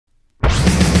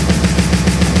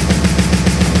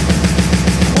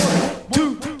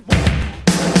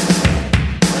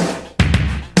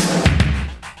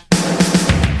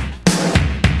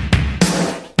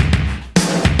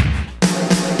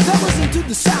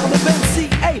sound of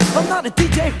MCA. I'm not a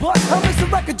DJ, but I make the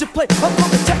record you play. I'm from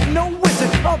the techno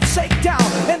wizard of the shakedown,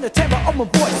 and the timbre of my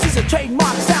voice is a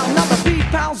trademark sound. Now the beat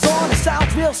pounds on, it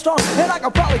sounds real strong, and I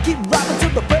can probably keep rapping till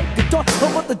the break of dawn.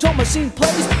 But the drum machine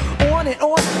plays on,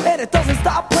 and it doesn't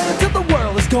stop playing till the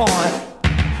world is gone.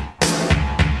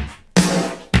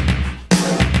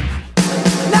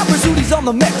 Now Rizzuto's on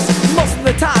the mix. Most of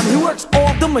the time he works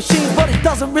all the machines, but he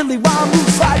doesn't really rhyme.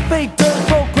 Moves, slide, fade, dirt,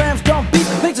 programs, drum beats,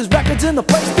 makes his records in the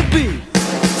place to be.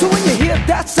 So when you hear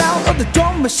that sound of the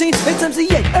drum machine, it's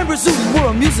MCA and Rizzuto, we're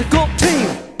a musical team.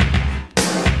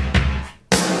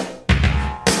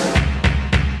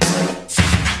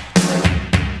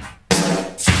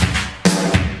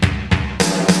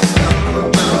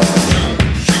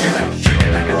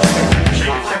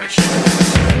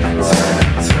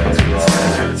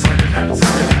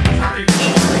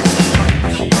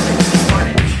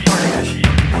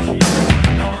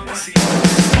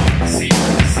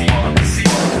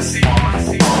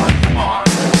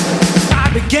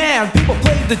 People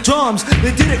played the drums,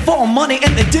 they did it for money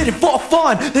and they did it for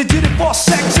fun. They did it for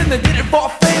sex and they did it for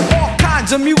fame. All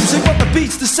kinds of music, but the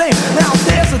beat's the same. Now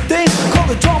there's a thing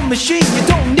called a drum machine. You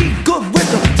don't need good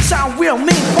rhythm to sound real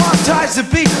mean. Quantize the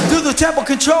beat through the tempo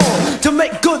control to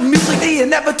make good music the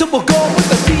inevitable goal.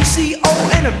 With a VCO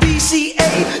and a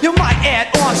VCA, you might add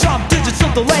on some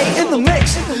digital delay in the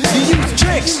mix. You use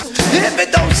tricks. If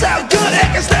it don't sound good, it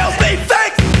can still be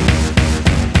fake.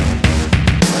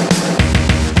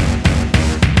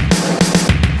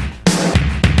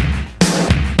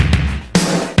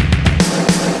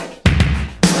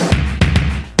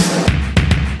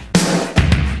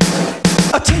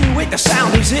 Attenuate the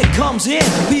sound as it comes in.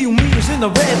 Few meters in the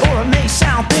red or it may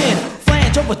sound thin.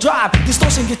 Flange overdrive,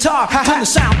 distortion guitar. Turn the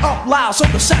sound up loud so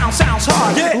the sound sounds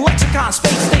hard. Lexicon,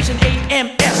 space station,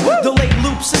 AMS. Delay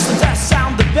loop systems that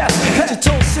sound the best.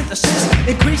 Digital synthesis,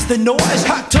 increase the noise.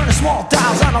 Turn the small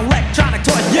dials on electronic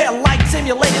toys. Yeah, like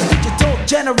simulators, digital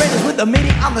generators with the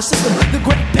MIDI on the system. The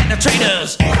great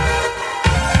penetrators.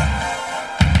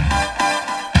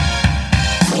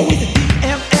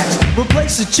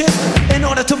 Replace the chip in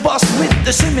order to bust with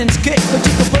the Simmons kick. But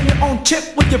you can bring your own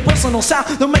chip with your personal sound.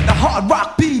 They'll make the hard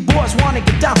rock B-boys wanna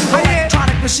get down.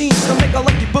 Electronic machines to make a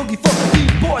lucky boogie for the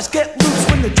B-boys. Get loose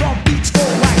when the drum beats go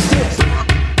like this.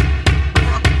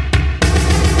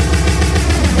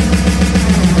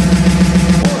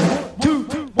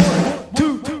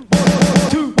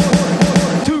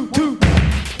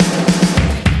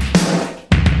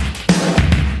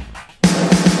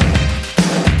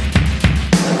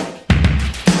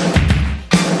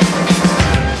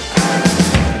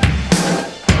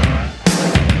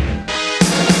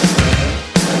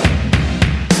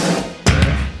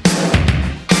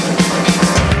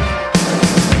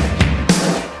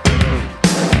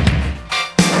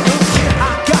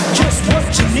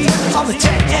 I'm the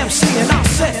tech MC and I'll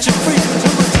set you free. With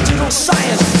the digital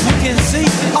science, you can see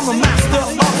I'm the master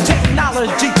of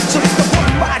technology. So you can walk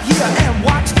right here and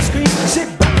watch the screen. Sit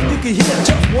back and you can hear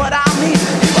just what I mean.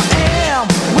 Here I am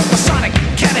with my sonic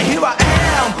cannon. Here I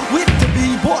am with the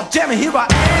B-boy jamming. Here I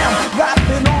am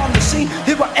rapping on the scene.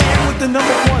 Here I am with the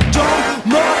 #1 drum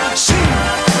machine.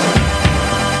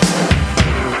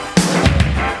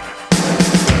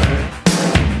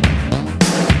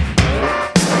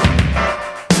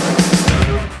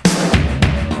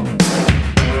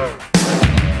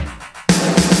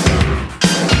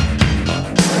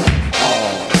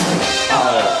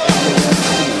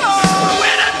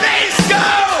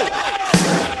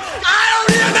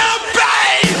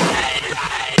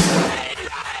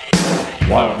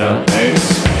 What the bass?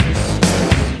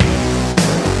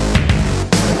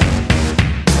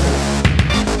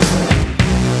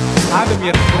 Ada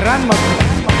mir grandmother.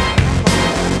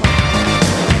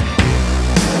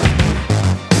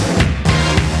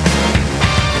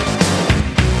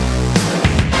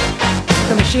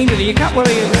 The machine, you can't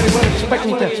really well expect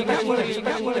me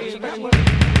to.